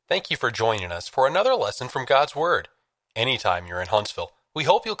Thank you for joining us for another lesson from God's Word. Anytime you're in Huntsville, we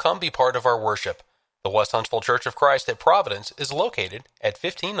hope you'll come be part of our worship. The West Huntsville Church of Christ at Providence is located at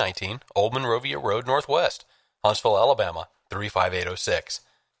 1519 Old Monrovia Road Northwest, Huntsville, Alabama, 35806.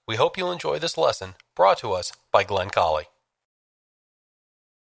 We hope you'll enjoy this lesson brought to us by Glenn Colley.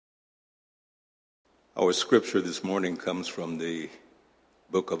 Our scripture this morning comes from the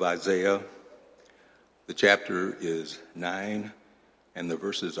book of Isaiah. The chapter is 9, and the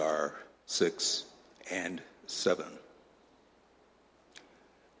verses are 6 and 7.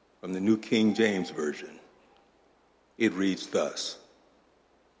 From the New King James Version, it reads thus: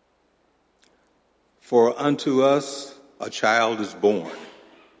 For unto us a child is born,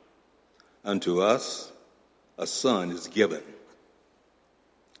 unto us a son is given,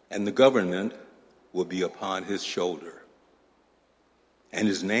 and the government will be upon his shoulder, and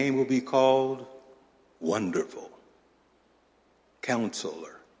his name will be called Wonderful,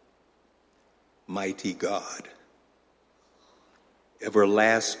 Counselor, Mighty God,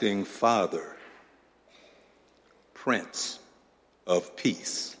 Everlasting Father, Prince of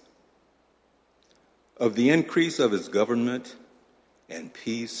Peace. Of the increase of his government and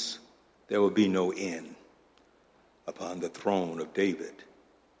peace there will be no end upon the throne of David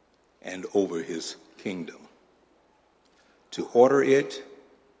and over his kingdom, to order it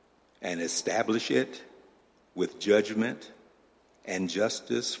and establish it with judgment and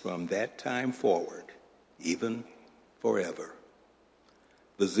justice from that time forward, even forever.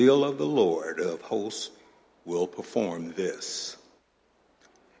 The zeal of the Lord of hosts will perform this.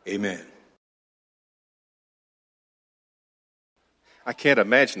 Amen. I can't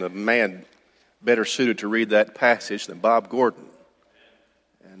imagine a man better suited to read that passage than Bob Gordon.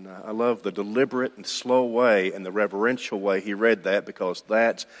 And I love the deliberate and slow way and the reverential way he read that, because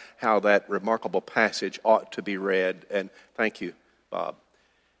that's how that remarkable passage ought to be read. And thank you, Bob.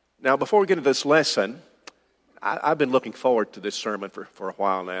 Now, before we get into this lesson, I've been looking forward to this sermon for a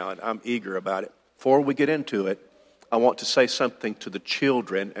while now, and I'm eager about it. Before we get into it, I want to say something to the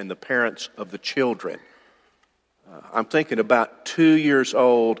children and the parents of the children. I'm thinking about 2 years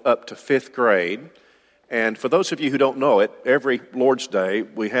old up to 5th grade. And for those of you who don't know it, every Lord's Day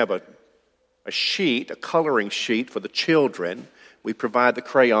we have a sheet, a coloring sheet for the children. We provide the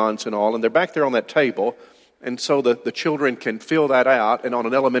crayons and all, and they're back there on that table. And so the children can fill that out, and on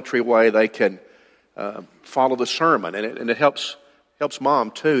an elementary way they can follow the sermon. And it helps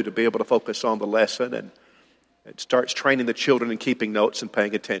mom, too, to be able to focus on the lesson. And it starts training the children in keeping notes and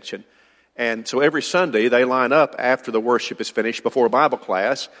paying attention. And so every Sunday they line up after the worship is finished before Bible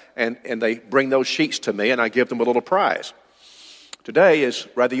class, and they bring those sheets to me, and I give them a little prize. Today is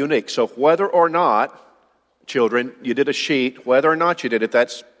rather unique. So whether or not, children, you did a sheet, whether or not you did it,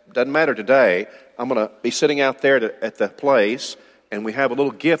 doesn't matter today. I'm going to be sitting out there at the place, and we have a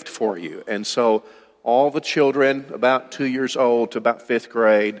little gift for you. And so all the children about 2 years old to about 5th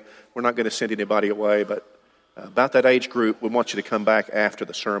grade, we're not going to send anybody away, but about that age group, we want you to come back after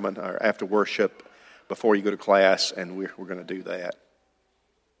the sermon or after worship before you go to class, and we're going to do that.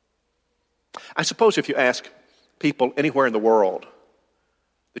 I suppose if you ask people anywhere in the world,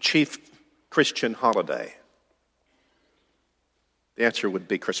 the chief Christian holiday, the answer would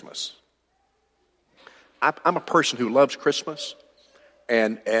be Christmas. I'm a person who loves Christmas,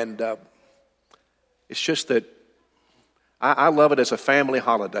 and it's just that I love it as a family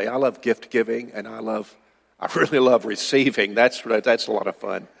holiday. I love gift giving, and I really love receiving. That's a lot of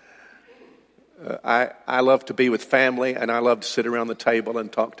fun. I love to be with family, and I love to sit around the table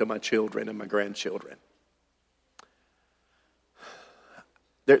and talk to my children and my grandchildren.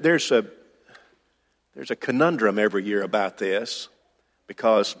 There's a conundrum every year about this,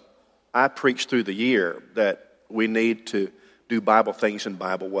 because I preach through the year that we need to do Bible things in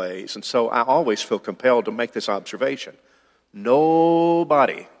Bible ways. And so I always feel compelled to make this observation.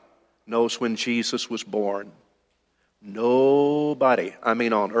 Nobody knows when Jesus was born. Nobody,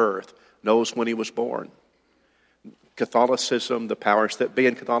 on earth, knows when he was born. Catholicism, the powers that be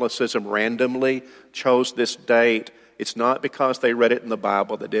in Catholicism randomly chose this date. It's not because they read it in the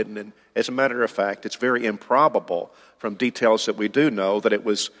Bible. They didn't. And as a matter of fact, it's very improbable from details that we do know that it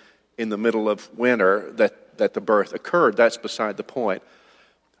was in the middle of winter that the birth occurred. That's beside the point,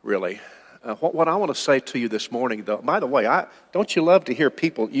 really. What I want to say to you this morning, though, by the way, don't you love to hear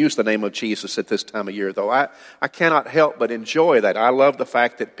people use the name of Jesus at this time of year, though? I cannot help but enjoy that. I love the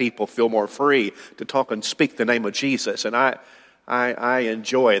fact that people feel more free to talk and speak the name of Jesus, and I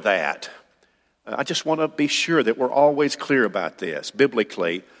enjoy that. I just want to be sure that we're always clear about this.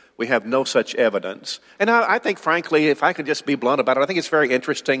 Biblically, we have no such evidence. And I think, frankly, if I could just be blunt about it, I think it's very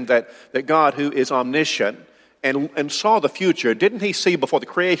interesting that God, who is omniscient and saw the future, didn't he see before the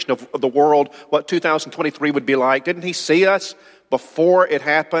creation of the world what 2023 would be like? Didn't he see us before it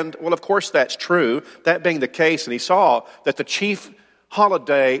happened? Well, of course that's true. That being the case, and he saw that the chief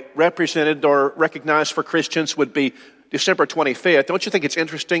holiday represented or recognized for Christians would be December 25th. Don't you think it's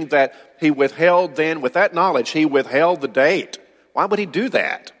interesting that he withheld then, with that knowledge, he withheld the date? Why would he do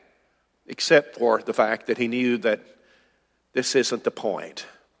that? Except for the fact that he knew that this isn't the point,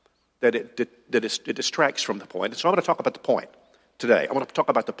 that it distracts from the point. And so I'm going to talk about the point today. I want to talk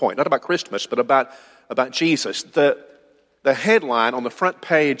about the point, not about Christmas, but about Jesus. The headline on the front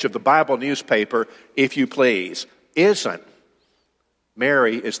page of the Bible newspaper, if you please, isn't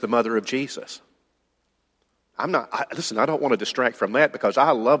Mary is the mother of Jesus. Listen, I don't want to distract from that because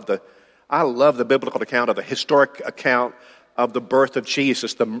I love the biblical account, of the historic account of the birth of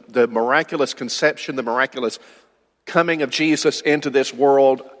Jesus, the miraculous conception, the miraculous coming of Jesus into this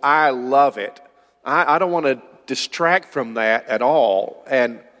world. I love it. I don't want to distract from that at all.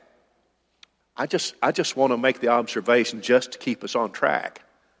 And I just want to make the observation just to keep us on track.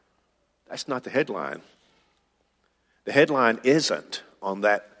 That's not the headline. The headline isn't on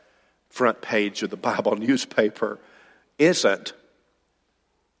that front page of the Bible newspaper, isn't,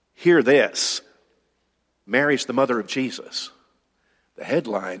 hear this, Mary's the mother of Jesus. The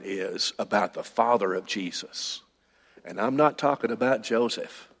headline is about the father of Jesus. And I'm not talking about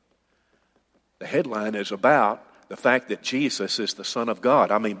Joseph. The headline is about the fact that Jesus is the Son of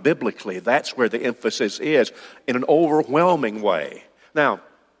God. I mean, biblically, that's where the emphasis is in an overwhelming way. Now,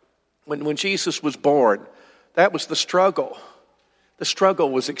 when Jesus was born, that was the struggle. The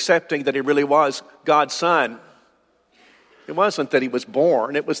struggle was accepting that he really was God's son. It wasn't that he was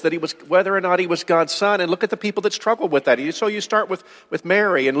born. It was that he was, whether or not he was God's son. And look at the people that struggled with that. So you start with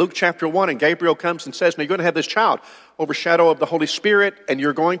Mary in Luke chapter 1, and Gabriel comes and says, now you're going to have this child, overshadow of the Holy Spirit, and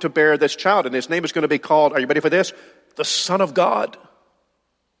you're going to bear this child, and his name is going to be called, are you ready for this? The Son of God.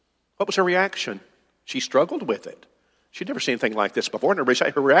 What was her reaction? She struggled with it. She'd never seen anything like this before. And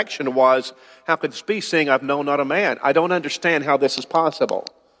her reaction was, how could this be, seeing I've known not a man? I don't understand how this is possible.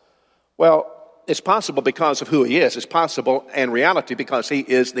 Well, it's possible because of who he is. It's possible in reality because he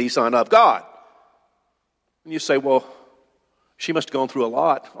is the Son of God. And you say, well, she must have gone through a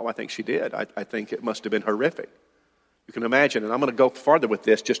lot. Oh, I think she did. I think it must have been horrific. You can imagine, and I'm going to go farther with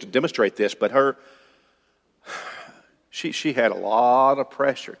this just to demonstrate this, but she had a lot of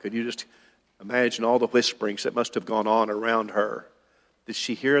pressure. Could you just imagine all the whisperings that must have gone on around her? Did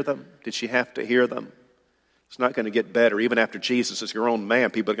she hear them? Did she have to hear them? It's not going to get better. Even after Jesus is your own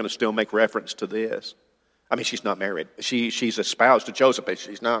man, people are going to still make reference to this. I mean, she's not married. She's espoused to Joseph, but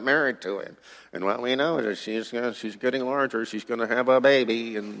she's not married to him. And what we know is that she's getting larger. She's going to have a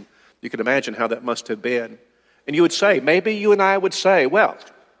baby. And you can imagine how that must have been. And you would say, maybe you and I would say, well,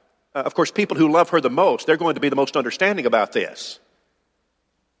 of course, people who love her the most, they're going to be the most understanding about this.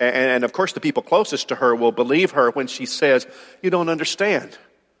 And of course, the people closest to her will believe her when she says, you don't understand.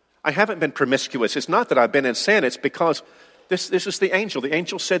 I haven't been promiscuous. It's not that I've been in sin. It's because this is the angel. The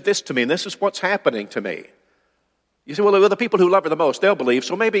angel said this to me, and this is what's happening to me. You say, well, the people who love her the most, they'll believe.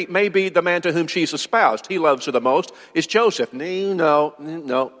 So maybe the man to whom she's espoused, he loves her the most, is Joseph. No.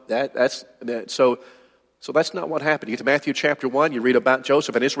 So that's not what happened. You get to Matthew chapter 1, you read about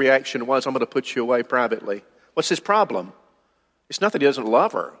Joseph, and his reaction was, I'm going to put you away privately. What's his problem? It's not that he doesn't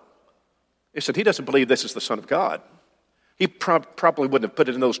love her. It's that he doesn't believe this is the Son of God. He probably wouldn't have put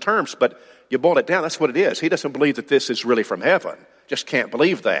it in those terms, but you boil it down, that's what it is. He doesn't believe that this is really from heaven. Just can't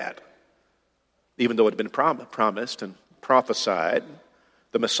believe that. Even though it had been promised and prophesied,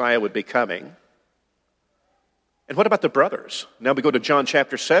 the Messiah would be coming. And what about the brothers? Now we go to John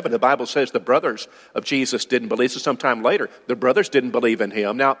chapter 7. The Bible says the brothers of Jesus didn't believe. So sometime later, the brothers didn't believe in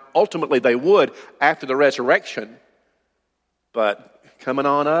him. Now, ultimately they would after the resurrection. But coming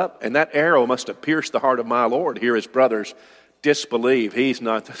on up, and that arrow must have pierced the heart of my Lord. Here his brothers disbelieve he's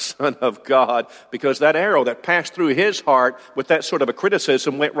not the Son of God, because that arrow that passed through his heart with that sort of a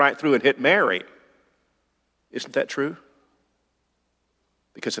criticism went right through and hit Mary. Isn't that true?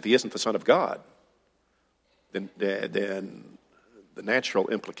 Because if he isn't the Son of God, then the natural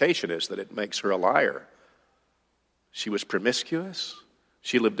implication is that it makes her a liar. She was promiscuous.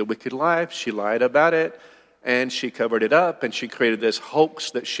 She lived a wicked life. She lied about it. And she covered it up, and she created this hoax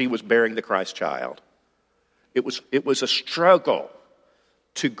that she was bearing the Christ child. It was a struggle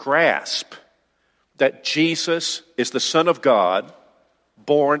to grasp that Jesus is the Son of God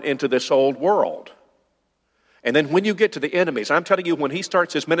born into this old world. And then when you get to the enemies, I'm telling you, when he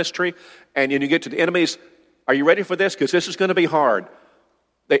starts his ministry, and you get to the enemies, are you ready for this? Because this is going to be hard.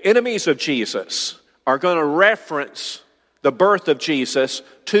 The enemies of Jesus are going to reference the birth of Jesus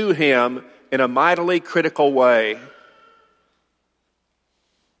to him in a mightily critical way.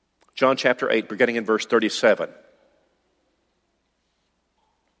 John chapter 8, beginning in verse 37.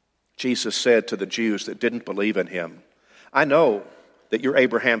 Jesus said to the Jews that didn't believe in him, I know that you're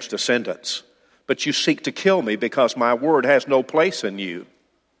Abraham's descendants, but you seek to kill me because my word has no place in you.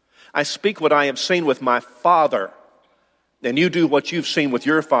 I speak what I have seen with my Father, and you do what you've seen with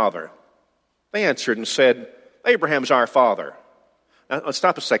your father. They answered and said, Abraham's our father. Now, let's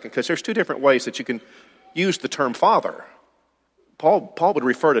stop a second, because there's two different ways that you can use the term father. Paul would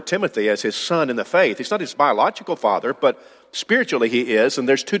refer to Timothy as his son in the faith. He's not his biological father, but spiritually he is, and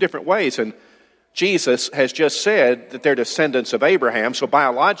there's two different ways. And Jesus has just said that they're descendants of Abraham, so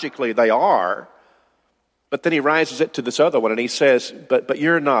biologically they are. But then he rises it to this other one, and he says, but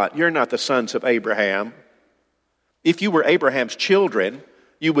you're not the sons of Abraham. If you were Abraham's children,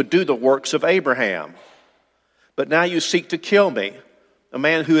 you would do the works of Abraham. But now you seek to kill me, a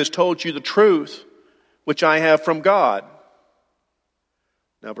man who has told you the truth, which I have from God.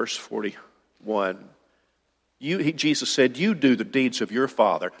 Now, verse 41. Jesus said, you do the deeds of your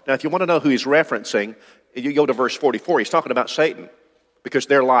father. Now, if you want to know who he's referencing, you go to verse 44. He's talking about Satan, because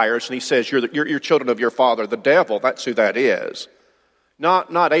they're liars, and he says, you're children of your father, the devil. That's who that is.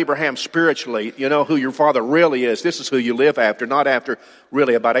 Not Abraham spiritually. You know who your father really is. This is who you live after, not after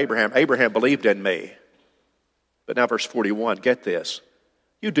really about Abraham. Abraham believed in me. But now verse 41, get this.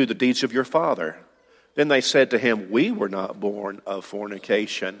 You do the deeds of your father. Then they said to him, we were not born of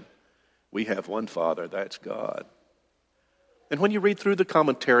fornication. We have one Father, that's God. And when you read through the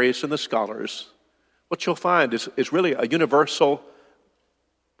commentaries and the scholars, what you'll find is really a universal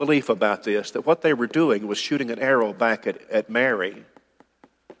belief about this, that what they were doing was shooting an arrow back at Mary.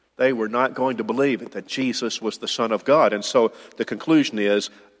 They were not going to believe it, that Jesus was the Son of God. And so the conclusion is,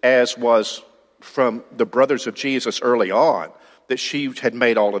 as was from the brothers of Jesus early on, that she had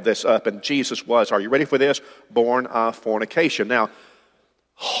made all of this up, and Jesus was, are you ready for this? Born of fornication. Now,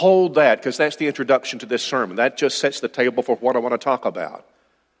 hold that, because that's the introduction to this sermon. That just sets the table for what I want to talk about.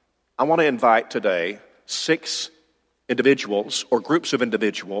 I want to invite today 6 individuals or groups of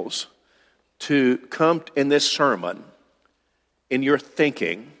individuals to come in this sermon in your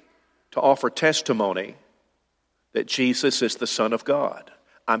thinking to offer testimony that Jesus is the Son of God.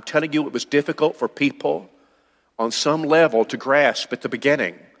 I'm telling you, it was difficult for people on some level to grasp at the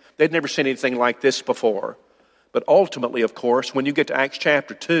beginning. They'd never seen anything like this before. But ultimately, of course, when you get to Acts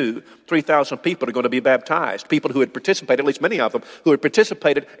chapter 2, 3,000 people are going to be baptized. People who had participated, at least many of them, who had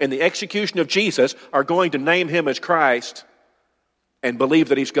participated in the execution of Jesus are going to name him as Christ and believe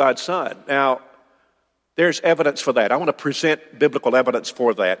that he's God's Son. Now, there's evidence for that. I want to present biblical evidence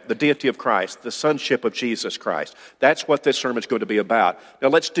for that. The deity of Christ, the sonship of Jesus Christ. That's what this sermon is going to be about. Now,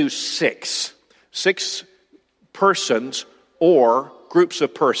 let's do 6. 6 persons or groups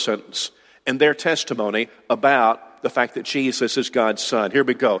of persons and their testimony about the fact that Jesus is God's Son. Here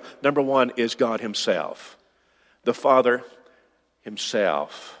we go. Number 1 is God himself. The Father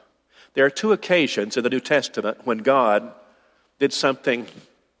himself. There are 2 occasions in the New Testament when God did something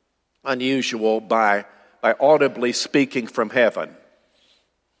unusual by audibly speaking from heaven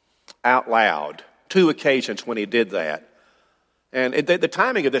out loud. 2 occasions when he did that. And the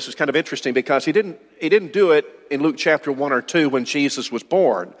timing of this is kind of interesting because he didn't do it in Luke chapter 1 or 2 when Jesus was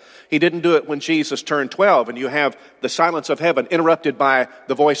born. He didn't do it when Jesus turned 12 and you have the silence of heaven interrupted by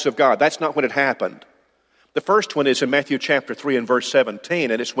the voice of God. That's not when it happened. The first one is in Matthew chapter 3 and verse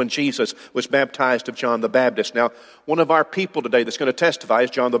 17, and it's when Jesus was baptized of John the Baptist. Now, one of our people today that's going to testify is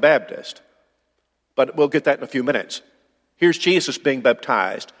John the Baptist. But we'll get that in a few minutes. Here's Jesus being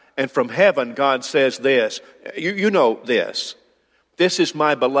baptized, and from heaven God says this. You know this. This is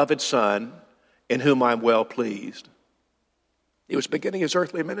my beloved Son, in whom I'm well pleased. He was beginning his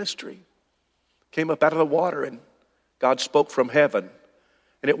earthly ministry. Came up out of the water, and God spoke from heaven.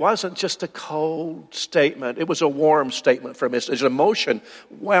 And it wasn't just a cold statement. It was a warm statement from his emotion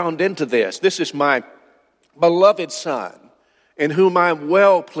wound into this. This is my beloved Son, in whom I'm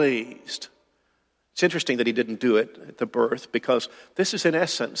well pleased. It's interesting that he didn't do it at the birth, because this is in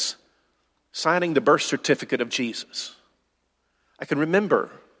essence signing the birth certificate of Jesus. I can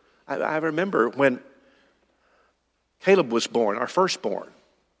remember, I remember when Caleb was born, our firstborn.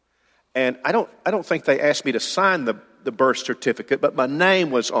 And I don't think they asked me to sign the birth certificate, but my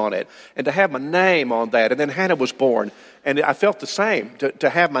name was on it. And to have my name on that, and then Hannah was born, and I felt the same. To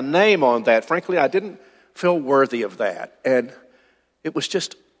have my name on that, frankly, I didn't feel worthy of that. And it was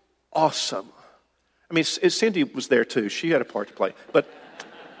just awesome. I mean, Cindy was there too. She had a part to play. But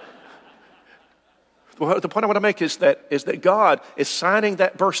the point I want to make is that God is signing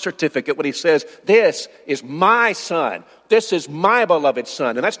that birth certificate when he says, this is my son. this is my beloved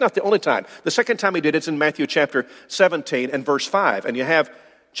Son. And that's not the only time. The second time he did it's in Matthew chapter 17 and verse 5. And you have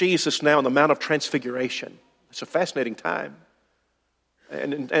Jesus now on the Mount of Transfiguration. It's a fascinating time.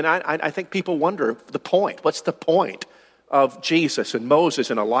 And I think people wonder the point. What's the point of Jesus and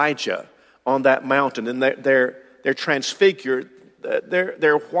Moses and Elijah on that mountain? And they're transfigured.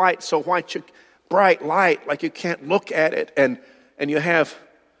 They're white, so white, bright light, like you can't look at it. And you have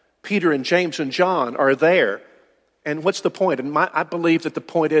Peter and James and John are there. And what's the point? And I believe that the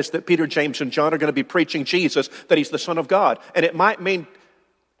point is that Peter, James, and John are going to be preaching Jesus, that he's the Son of God. And it might mean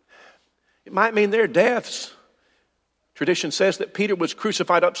their deaths. Tradition says that Peter was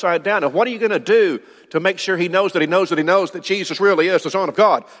crucified upside down. Now, what are you going to do to make sure he knows that Jesus really is the Son of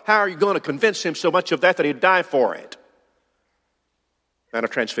God? How are you going to convince him so much of that he'd die for it? Mount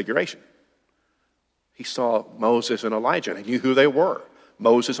of Transfiguration. He saw Moses and Elijah, and he knew who they were.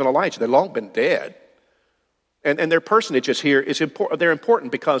 Moses and Elijah. They'd long been dead. And their personages here is important. They're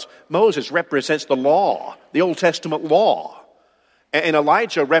important because Moses represents the law, the Old Testament law. And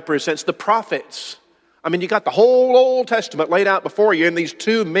Elijah represents the prophets. I mean, you got the whole Old Testament laid out before you in these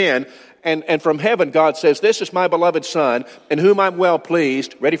two men. And from heaven, God says, this is my beloved Son, in whom I'm well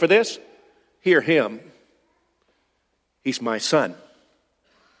pleased. Ready for this? Hear him. He's my Son.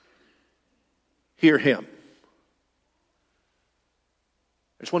 Hear him.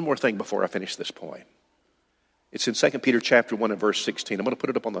 There's one more thing before I finish this point. It's in 2 Peter chapter 1 and verse 16. I'm going to put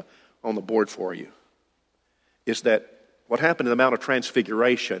it up on the board for you. Is that what happened in the Mount of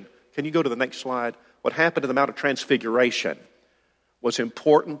Transfiguration? Can you go to the next slide? What happened in the Mount of Transfiguration was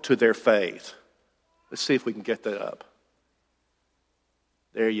important to their faith. Let's see if we can get that up.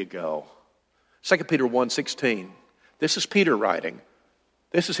 There you go. 2 Peter 1:16. This is Peter writing.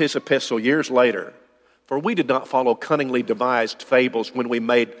 This is his epistle years later. For we did not follow cunningly devised fables when we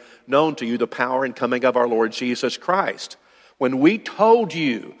made known to you the power and coming of our Lord Jesus Christ. When we told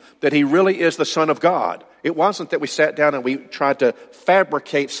you that he really is the Son of God, it wasn't that we sat down and we tried to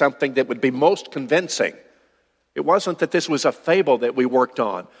fabricate something that would be most convincing. It wasn't that this was a fable that we worked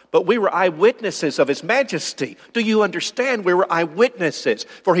on, but we were eyewitnesses of his majesty. Do you understand? We were eyewitnesses.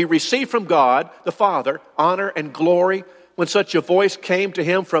 For he received from God, the Father, honor and glory when such a voice came to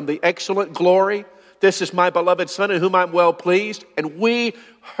him from the excellent glory. This is my beloved Son in whom I'm well pleased. And we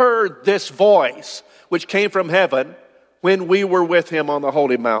heard this voice which came from heaven when we were with him on the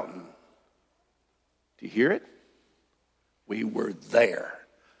holy mountain. Do you hear it? We were there.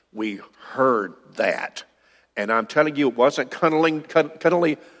 We heard that. And I'm telling you, it wasn't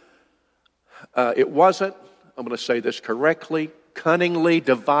cunningly, it wasn't, I'm going to say this correctly, cunningly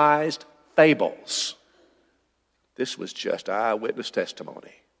devised fables. This was just eyewitness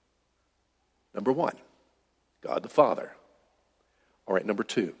testimony. Number one, God the Father. All right, number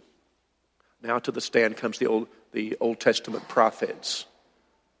two. Now to the stand comes the Old Testament prophets.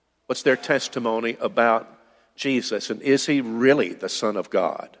 What's their testimony about Jesus? And is he really the Son of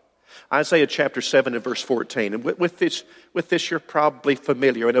God? Isaiah chapter 7 and verse 14. And with this you're probably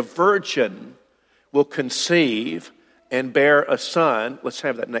familiar. And a virgin will conceive and bear a son. Let's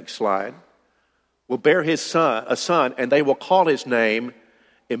have that next slide. Will bear a son, and they will call his name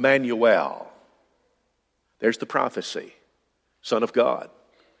Emmanuel. There's the prophecy. Son of God.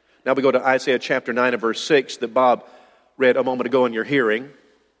 Now we go to Isaiah chapter 9 and verse 6 that Bob read a moment ago in your hearing.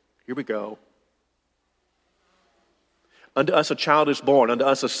 Here we go. Unto us a child is born, unto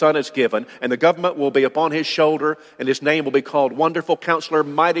us a son is given, and the government will be upon his shoulder, and his name will be called Wonderful Counselor,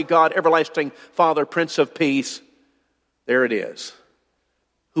 Mighty God, Everlasting Father, Prince of Peace. There it is.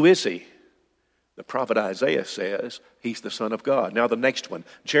 Who is he? The prophet Isaiah says he's the Son of God. Now the next one,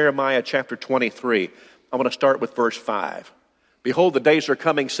 Jeremiah chapter 23. I want to start with verse 5. Behold, the days are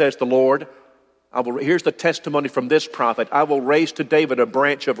coming, says the Lord. Here's the testimony from this prophet. I will raise to David a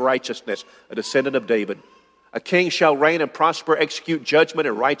branch of righteousness, a descendant of David. A king shall reign and prosper, execute judgment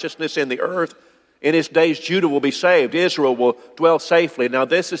and righteousness in the earth. In his days Judah will be saved. Israel will dwell safely. Now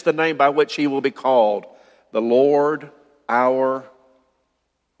this is the name by which he will be called. The Lord our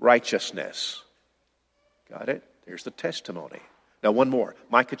righteousness. Got it? There's the testimony. Now one more.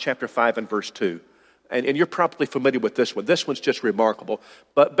 Micah chapter 5 and verse 2. And you're probably familiar with this one. This one's just remarkable.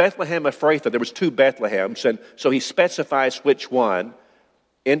 But Bethlehem Ephrathah, there was two Bethlehems, and so he specifies which one,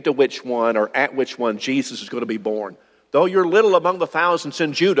 into which one, or at which one Jesus is going to be born. Though you're little among the thousands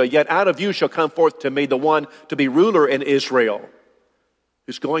in Judah, yet out of you shall come forth to me the one to be ruler in Israel,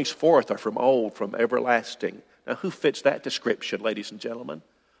 whose goings forth are from old, from everlasting. Now who fits that description, ladies and gentlemen?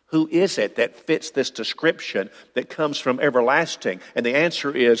 Who is it that fits this description that comes from everlasting? And the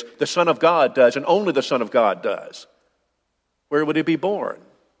answer is the Son of God does, and only the Son of God does. Where would he be born?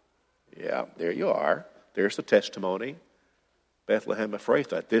 Yeah, there you are. There's the testimony. Bethlehem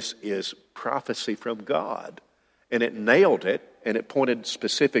Ephrathah. This is prophecy from God. And it nailed it, and it pointed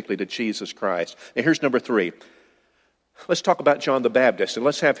specifically to Jesus Christ. And here's number 3. Let's talk about John the Baptist, and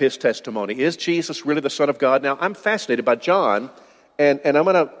let's have his testimony. Is Jesus really the Son of God? Now, I'm fascinated by John, and I'm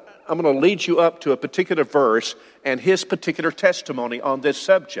going to lead you up to a particular verse and his particular testimony on this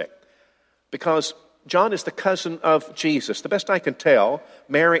subject. Because John is the cousin of Jesus. The best I can tell,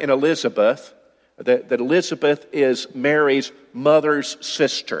 Mary and Elizabeth, that Elizabeth is Mary's mother's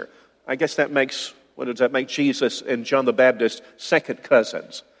sister. I guess that makes, what does that make, Jesus and John the Baptist second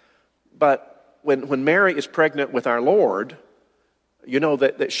cousins. But when Mary is pregnant with our Lord, you know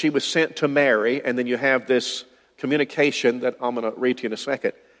that she was sent to Mary, and then you have this communication that I'm going to read to you in a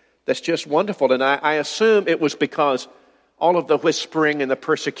second. That's just wonderful. And I assume it was because all of the whispering and the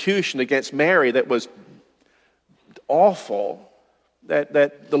persecution against Mary that was awful, that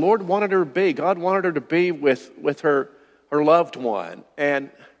the Lord wanted her to be. God wanted her to be with her loved one.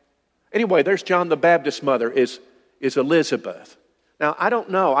 And anyway, there's John the Baptist's mother is Elizabeth. Now, I don't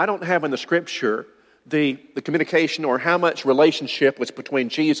know. I don't have in the Scripture the communication or how much relationship was between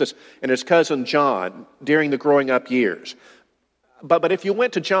Jesus and his cousin John during the growing up years. But if you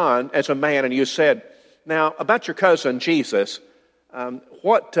went to John as a man and you said, now, about your cousin Jesus,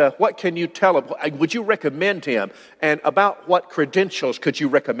 what can you tell him? Would you recommend him? And about what credentials could you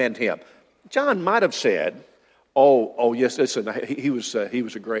recommend him? John might have said, oh yes, listen, he was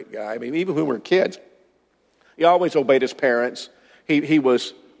a great guy. I mean, even when we were kids, he always obeyed his parents. He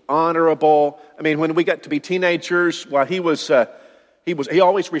was honorable. I mean, when we got to be teenagers, well, he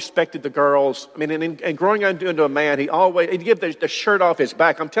always respected the girls. I mean, and growing into a man, he'd give the shirt off his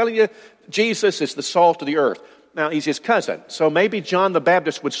back. I'm telling you, Jesus is the salt of the earth. Now, he's his cousin, so maybe John the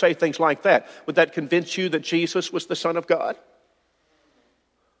Baptist would say things like that. Would that convince you that Jesus was the Son of God?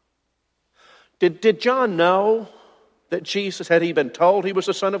 Did John know that Jesus, had he been told he was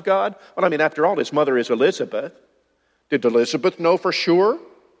the Son of God? Well, I mean, after all, his mother is Elizabeth. Did Elizabeth know for sure?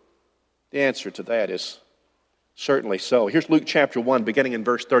 The answer to that is certainly so. Here's Luke chapter 1, beginning in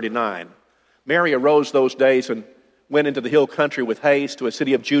verse 39. Mary arose those days and went into the hill country with haste to a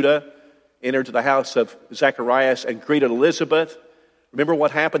city of Judah, entered to the house of Zacharias and greeted Elizabeth. Remember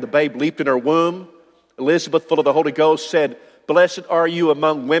what happened? The babe leaped in her womb. Elizabeth, full of the Holy Ghost, said, "Blessed are you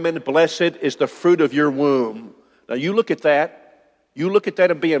among women, blessed is the fruit of your womb." Now you look at that. You look at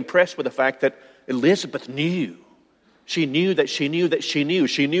that and be impressed with the fact that Elizabeth knew. She knew that she knew that she knew.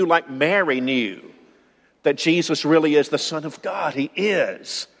 She knew like Mary knew that Jesus really is the Son of God. He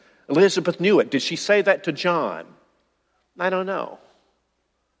is. Elizabeth knew it. Did she say that to John? I don't know.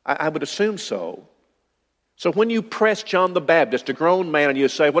 I would assume so. So when you press John the Baptist, a grown man, and you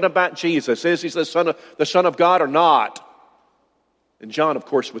say, what about Jesus? Is he the Son of God or not? And John, of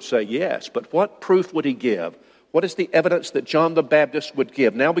course, would say yes. But what proof would he give? What is the evidence that John the Baptist would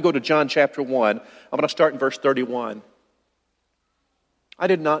give? Now we go to John chapter 1. I'm going to start in verse 31. I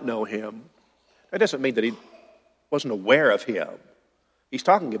did not know him. That doesn't mean that he wasn't aware of him. He's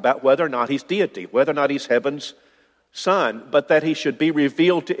talking about whether or not he's deity, whether or not he's heaven's son, but that he should be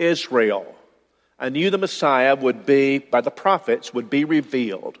revealed to Israel. I knew the Messiah would be, by the prophets, would be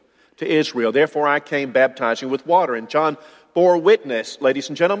revealed to Israel. Therefore I came baptizing with water. And John bore witness, ladies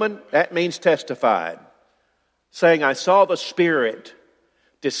and gentlemen, that means testified, saying, I saw the Spirit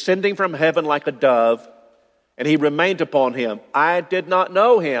descending from heaven like a dove, and he remained upon him. I did not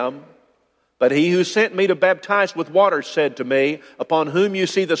know him, but he who sent me to baptize with water said to me, upon whom you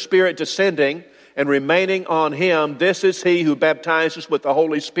see the Spirit descending and remaining on him, this is he who baptizes with the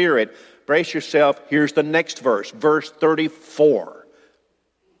Holy Spirit. Brace yourself. Here's the next verse, verse 34.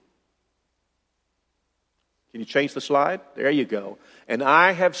 Can you change the slide? There you go. And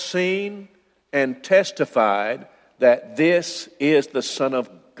I have seen and testified that this is the Son of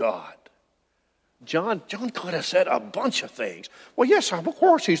God. John could have said a bunch of things. Well, yes, of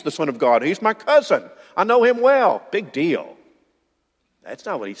course he's the Son of God. He's my cousin. I know him well. Big deal. That's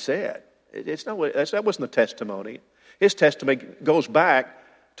not what he said. That wasn't the testimony. His testimony goes back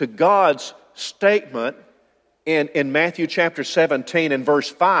to God's statement in Matthew chapter 17 and verse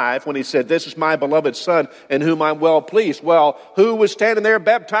 5 when he said, this is my beloved Son in whom I'm well pleased. Well, who was standing there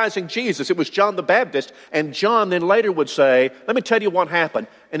baptizing Jesus? It was John the Baptist. And John then later would say, let me tell you what happened.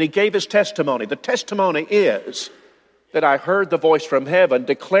 And he gave his testimony. The testimony is that I heard the voice from heaven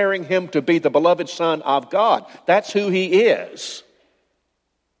declaring him to be the beloved Son of God. That's who he is.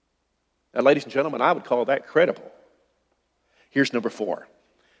 Now, ladies and gentlemen, I would call that credible. Here's number 4.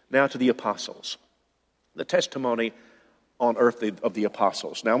 Now to the apostles. The testimony on earth of the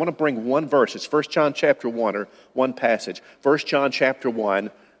apostles. Now I want to bring one verse. It's 1 John chapter 1, or one passage. 1 John chapter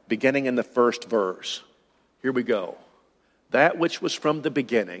 1, beginning in the first verse. Here we go. that which was from the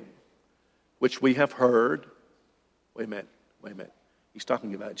beginning, which we have heard. Wait a minute. He's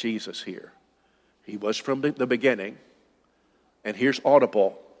talking about Jesus here. He was from the beginning. And here's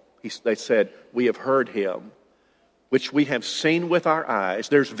audible. They said, we have heard him, which we have seen with our eyes.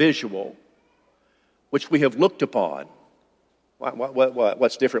 There's visual, which we have looked upon.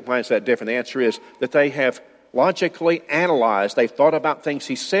 What's different? Why is that different? The answer is that they have logically analyzed. They've thought about things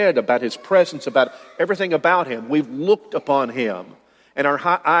he said, about his presence, about everything about him. We've looked upon him. And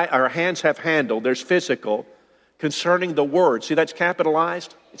our hands have handled. There's physical. Concerning the Word. See, that's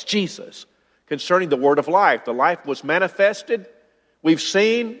capitalized. It's Jesus. Concerning the Word of life. The life was manifested. We've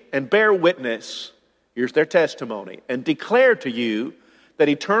seen and bear witness. Here's their testimony. And declare to you that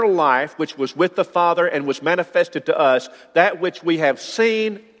eternal life, which was with the Father and was manifested to us, that which we have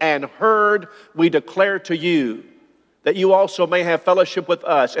seen and heard, we declare to you, that you also may have fellowship with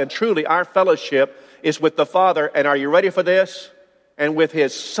us. And truly, our fellowship is with the Father. And are you ready for this? And with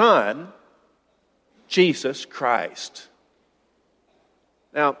His Son, Jesus Christ.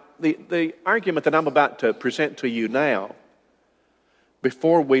 Now, the argument that I'm about to present to you now,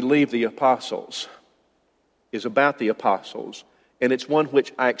 before we leave the apostles, is about the apostles, and it's one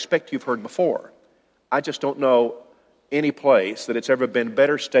which I expect you've heard before. I just don't know any place that it's ever been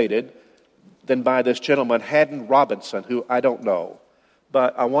better stated than by this gentleman, Haddon Robinson, who I don't know.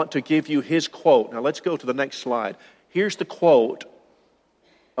 But I want to give you his quote. Now let's go to the next slide. Here's the quote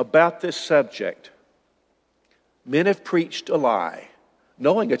about this subject. Men have preached a lie,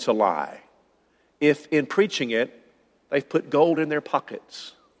 knowing it's a lie, if in preaching it, they've put gold in their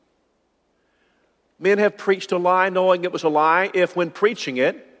pockets. Men have preached a lie, knowing it was a lie, if when preaching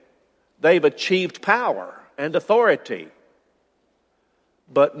it, they've achieved power and authority.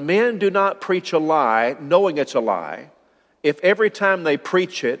 But men do not preach a lie, knowing it's a lie, if every time they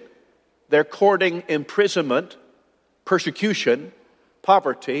preach it, they're courting imprisonment, persecution,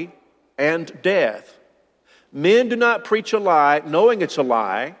 poverty, and death. Men do not preach a lie, knowing it's a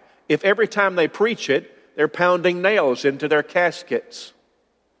lie, if every time they preach it, they're pounding nails into their caskets.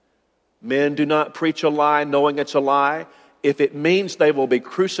 Men do not preach a lie, knowing it's a lie, if it means they will be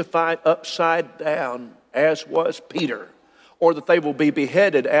crucified upside down, as was Peter, or that they will be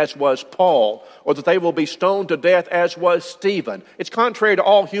beheaded, as was Paul, or that they will be stoned to death, as was Stephen. It's contrary to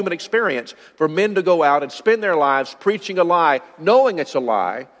all human experience for men to go out and spend their lives preaching a lie, knowing it's a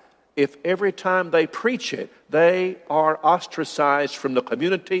lie, if every time they preach it, they are ostracized from the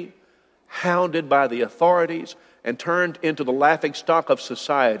community, hounded by the authorities, and turned into the laughingstock of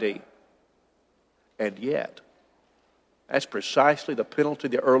society. And yet, that's precisely the penalty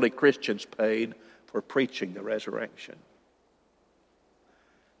the early Christians paid for preaching the resurrection.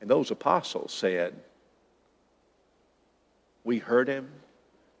 And those apostles said, we heard him,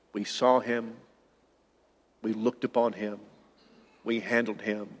 we saw him, we looked upon him, we handled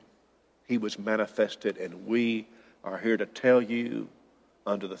him, he was manifested, and we are here to tell you,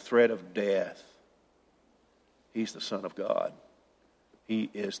 under the threat of death, he's the Son of God. He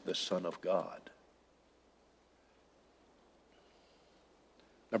is the Son of God.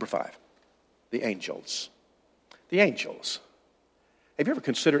 Number 5, the angels. The angels. Have you ever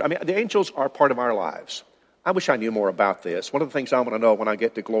considered, the angels are part of our lives. I wish I knew more about this. One of the things I want to know when I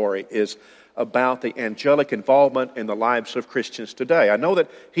get to glory is about the angelic involvement in the lives of Christians today. I know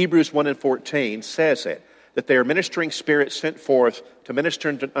that Hebrews 1:14 says it, that they are ministering spirits sent forth to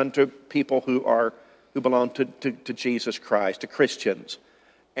minister unto people who belong to Jesus Christ, to Christians.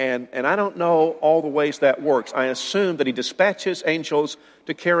 And I don't know all the ways that works. I assume that he dispatches angels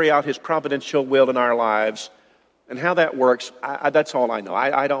to carry out his providential will in our lives. And how that works, that's all I know.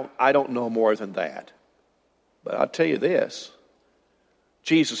 I don't know more than that. But I'll tell you this.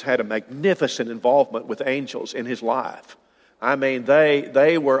 Jesus had a magnificent involvement with angels in his life.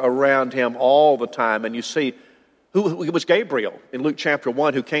 They were around him all the time. And you see, who it was Gabriel in Luke chapter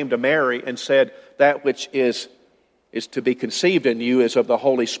 1 who came to Mary and said, that which is to be conceived in you is of the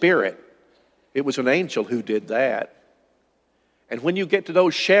Holy Spirit. It was an angel who did that. And when you get to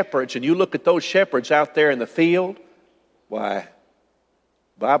those shepherds and you look at those shepherds out there in the field, why,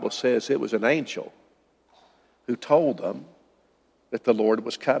 the Bible says it was an angel who told them that the Lord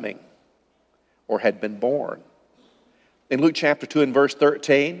was coming or had been born. In Luke chapter 2 and verse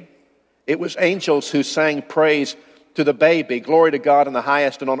 13, it was angels who sang praise to the baby, glory to God in the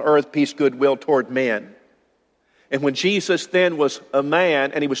highest, and on earth peace, goodwill toward men. And when Jesus then was a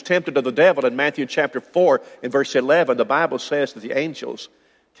man and he was tempted of the devil in Matthew chapter 4 and verse 11, the Bible says that the angels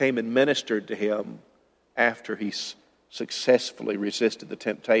came and ministered to him after he successfully resisted the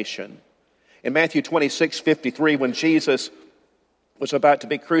temptation. In Matthew 26:53, when Jesus was about to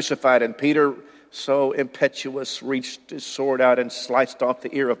be crucified and Peter so impetuous, reached his sword out and sliced off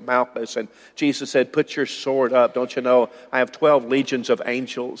the ear of Malchus. And Jesus said, put your sword up. Don't you know I have 12 legions of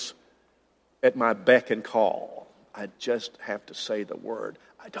angels at my beck and call? I just have to say the word.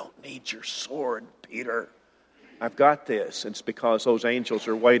 I don't need your sword, Peter. I've got this. It's because those angels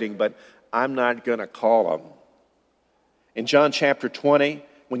are waiting, but I'm not going to call them. In John chapter 20,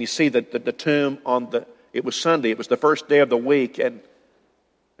 when you see the tomb it was Sunday, it was the first day of the week, and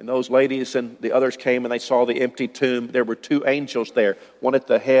those ladies and the others came and they saw the empty tomb. There were two angels there, one at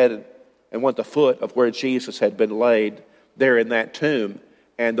the head and one at the foot of where Jesus had been laid there in that tomb.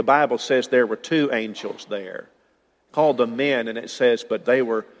 And the Bible says there were two angels there, called them men, and it says, but they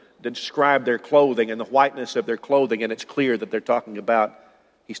were to describe their clothing and the whiteness of their clothing, and it's clear that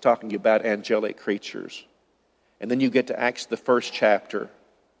he's talking about angelic creatures. And then you get to Acts, the first chapter,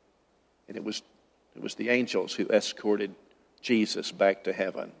 and it was the angels who escorted Jesus back to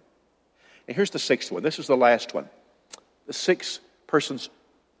heaven. And here's the sixth one. This is the last one. The six persons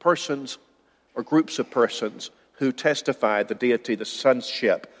or groups of persons who testified the deity, the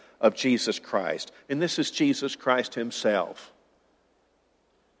sonship of Jesus Christ. And this is Jesus Christ himself.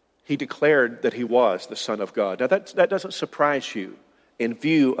 He declared that he was the Son of God. Now that doesn't surprise you in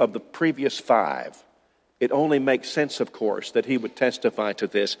view of the previous five. It only makes sense, of course, that he would testify to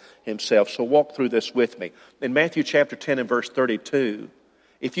this himself. So walk through this with me. In Matthew chapter 10 and verse 32,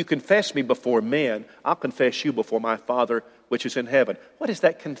 if you confess me before men, I'll confess you before my Father which is in heaven. What is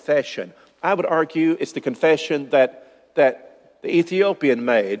that confession? I would argue it's the confession that the Ethiopian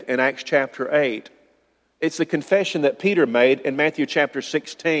made in Acts chapter 8. It's the confession that Peter made in Matthew chapter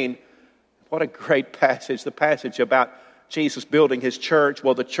 16. What a great passage, the passage about Jesus building his church.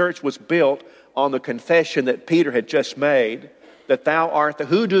 Well, the church was built on the confession that Peter had just made, that thou art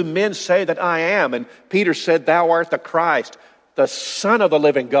who do men say that I am? And Peter said, thou art the Christ, the Son of the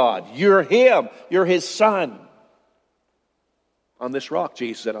living God. You're him. You're his Son. On this rock,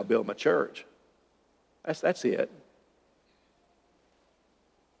 Jesus said, I'll build my church. That's it.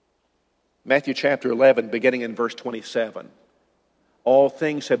 Matthew chapter 11, beginning in verse 27. All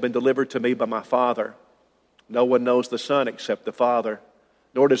things have been delivered to me by my Father. No one knows the Son except the Father,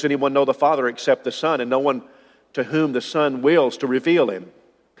 nor does anyone know the Father except the Son, and no one to whom the Son wills to reveal him.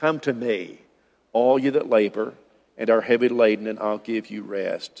 Come to me, all you that labor and are heavy laden, and I'll give you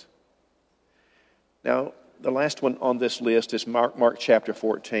rest. Now, the last one on this list is Mark chapter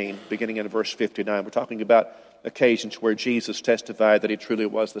 14, beginning in verse 59. We're talking about occasions where Jesus testified that he truly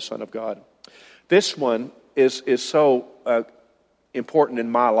was the Son of God. This one is so important in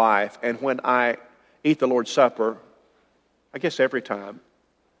my life, and when I eat the Lord's Supper, I guess every time,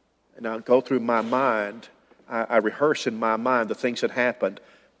 and I go through my mind, I rehearse in my mind the things that happened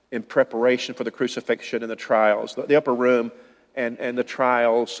in preparation for the crucifixion and the trials, the upper room and the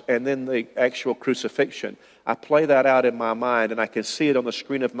trials, and then the actual crucifixion. I play that out in my mind, and I can see it on the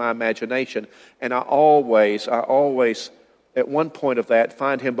screen of my imagination, and I always, at one point of that,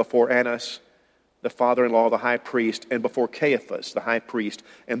 find him before Annas, the father-in-law, the high priest, and before Caiaphas, the high priest.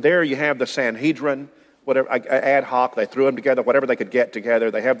 And there you have the Sanhedrin, whatever, ad hoc, they threw them together, whatever they could get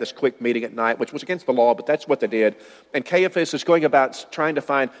together. They have this quick meeting at night, which was against the law, but that's what they did. And Caiaphas is going about trying to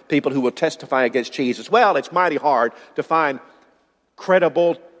find people who will testify against Jesus. Well, it's mighty hard to find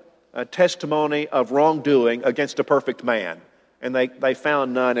credible testimony of wrongdoing against a perfect man. And they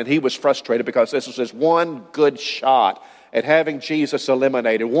found none, and he was frustrated because this was his one good shot at having Jesus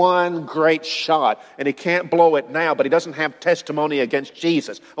eliminated. One great shot, and he can't blow it now, but he doesn't have testimony against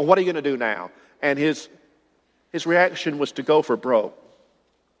Jesus. And what are you going to do now? And his reaction was to go for broke.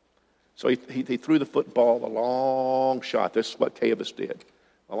 So he threw the football, a long shot. This is what Caiaphas did.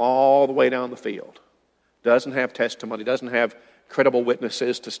 All the way down the field. Doesn't have testimony, doesn't have credible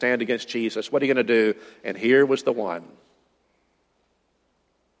witnesses to stand against Jesus. What are you going to do? And here was the one.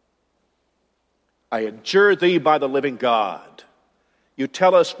 I adjure thee by the living God. You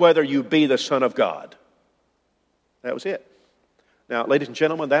tell us whether you be the Son of God. That was it. Now, ladies and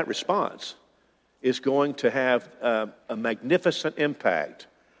gentlemen, that response is going to have a magnificent impact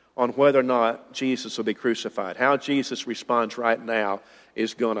on whether or not Jesus will be crucified. How Jesus responds right now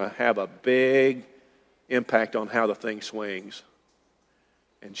is going to have a big impact on how the thing swings.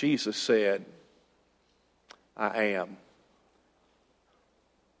 And Jesus said, I am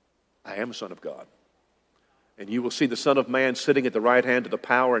the Son of God. And you will see the Son of Man sitting at the right hand of the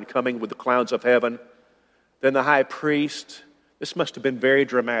power and coming with the clouds of heaven. Then the high priest, this must have been very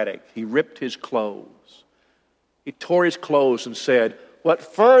dramatic. He ripped his clothes. He tore his clothes and said, what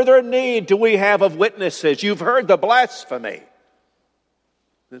further need do we have of witnesses? You've heard the blasphemy.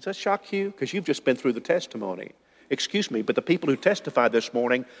 Does that shock you? Because you've just been through the testimony. Excuse me, but the people who testified this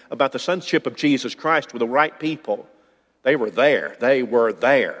morning about the sonship of Jesus Christ were the right people. They were there. They were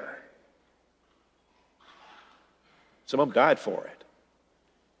there. Some of them died for it.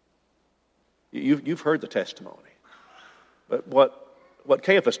 You've heard the testimony. But what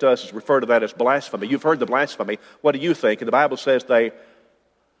Caiaphas does is refer to that as blasphemy. You've heard the blasphemy. What do you think? And the Bible says they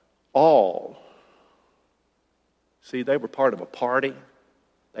all, see, they were part of a party.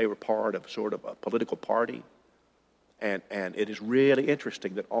 They were part of sort of a political party. And it is really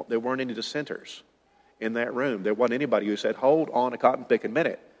interesting that there weren't any dissenters in that room. There wasn't anybody who said, hold on a cotton-picking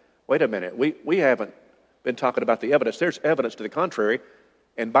minute. Wait a minute. We haven't been talking about the evidence. There's evidence to the contrary.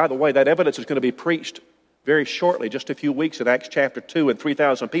 And by the way, that evidence is going to be preached very shortly, just a few weeks in Acts chapter 2, and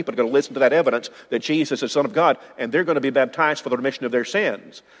 3,000 people are going to listen to that evidence that Jesus is the Son of God, and they're going to be baptized for the remission of their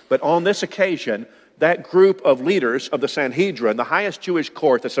sins. But on this occasion, that group of leaders of the Sanhedrin, the highest Jewish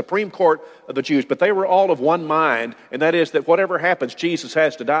court, the supreme court of the Jews, but they were all of one mind, and that is that whatever happens, Jesus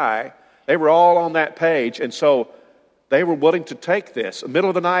has to die. They were all on that page, and so they were willing to take this.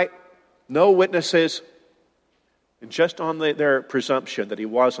 Middle of the night, no witnesses, and just on their presumption that he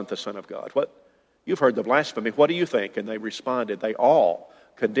wasn't the Son of God. You've heard the blasphemy. What do you think? And they responded. They all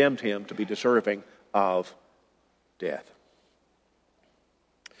condemned him to be deserving of death.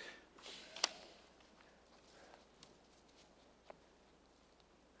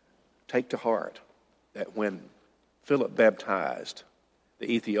 Take to heart that when Philip baptized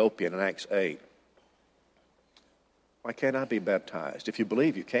the Ethiopian in Acts 8, why can't I be baptized? If you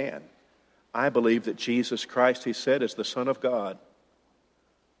believe, you can. I believe that Jesus Christ, he said, is the Son of God.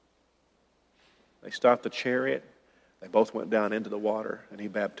 They stopped the chariot. They both went down into the water, and he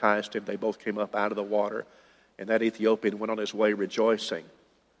baptized him. They both came up out of the water, and that Ethiopian went on his way rejoicing.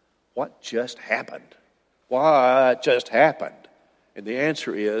 What just happened? What just happened? And the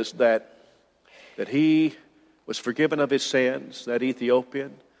answer is that he was forgiven of his sins, that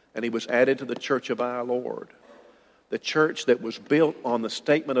Ethiopian, and he was added to the church of our Lord. The church that was built on the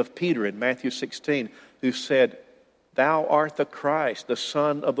statement of Peter in Matthew 16, who said, "Thou art the Christ, the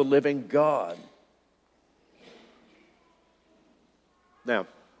Son of the living God." Now,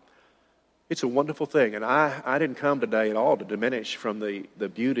 it's a wonderful thing, and I didn't come today at all to diminish from the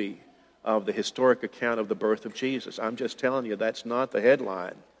beauty of the historic account of the birth of Jesus. I'm just telling you that's not the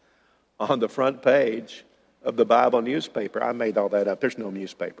headline on the front page of the Bible newspaper. I made all that up. There's no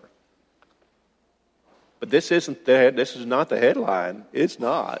newspaper. But this is not the headline. It's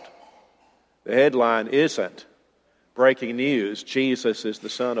not. The headline isn't breaking news, Jesus is the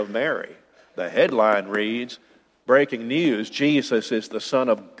Son of Mary. The headline reads, breaking news, Jesus is the Son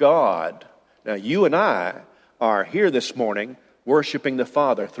of God. Now, you and I are here this morning worshiping the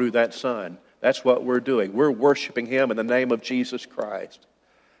Father through that Son. That's what we're doing. We're worshiping him in the name of Jesus Christ.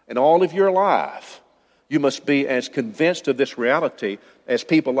 And all of your life, you must be as convinced of this reality as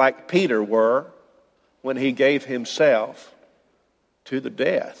people like Peter were when he gave himself to the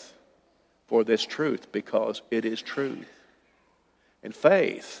death for this truth, because it is truth. And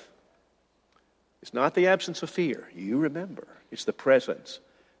faith is not the absence of fear. You remember. It's the presence.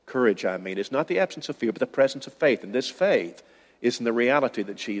 Courage, I mean. It's not the absence of fear, but the presence of faith. And this faith is in the reality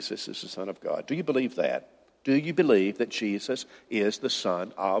that Jesus is the Son of God. Do you believe that? Do you believe that Jesus is the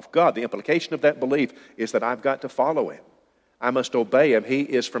Son of God? The implication of that belief is that I've got to follow him. I must obey him. He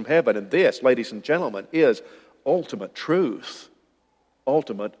is from heaven. And this, ladies and gentlemen, is ultimate truth.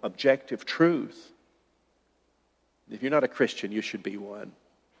 Ultimate objective truth. If you're not a Christian, you should be one.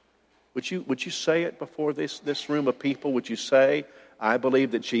 Would you say it before this room of people? Would you say, I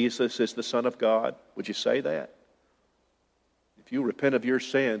believe that Jesus is the Son of God? Would you say that? If you repent of your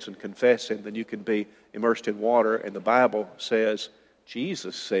sins and confess him, then you can be immersed in water. And the Bible says,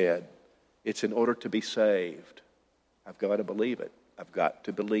 Jesus said, it's in order to be saved. I've got to believe it. I've got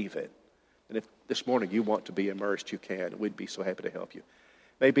to believe it. And if this morning you want to be immersed, you can. We'd be so happy to help you.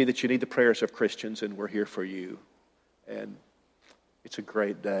 It may be that you need the prayers of Christians, and we're here for you. And it's a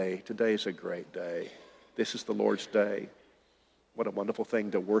great day. Today is a great day. This is the Lord's day. What a wonderful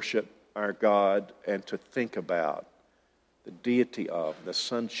thing to worship our God and to think about the deity of, the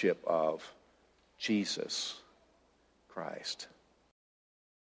sonship of Jesus Christ.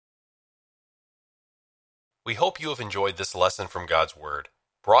 We hope you have enjoyed this lesson from God's Word,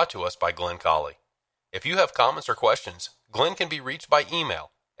 brought to us by Glenn Colley. If you have comments or questions, Glenn can be reached by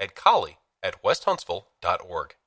email at colley@westhuntsville.org.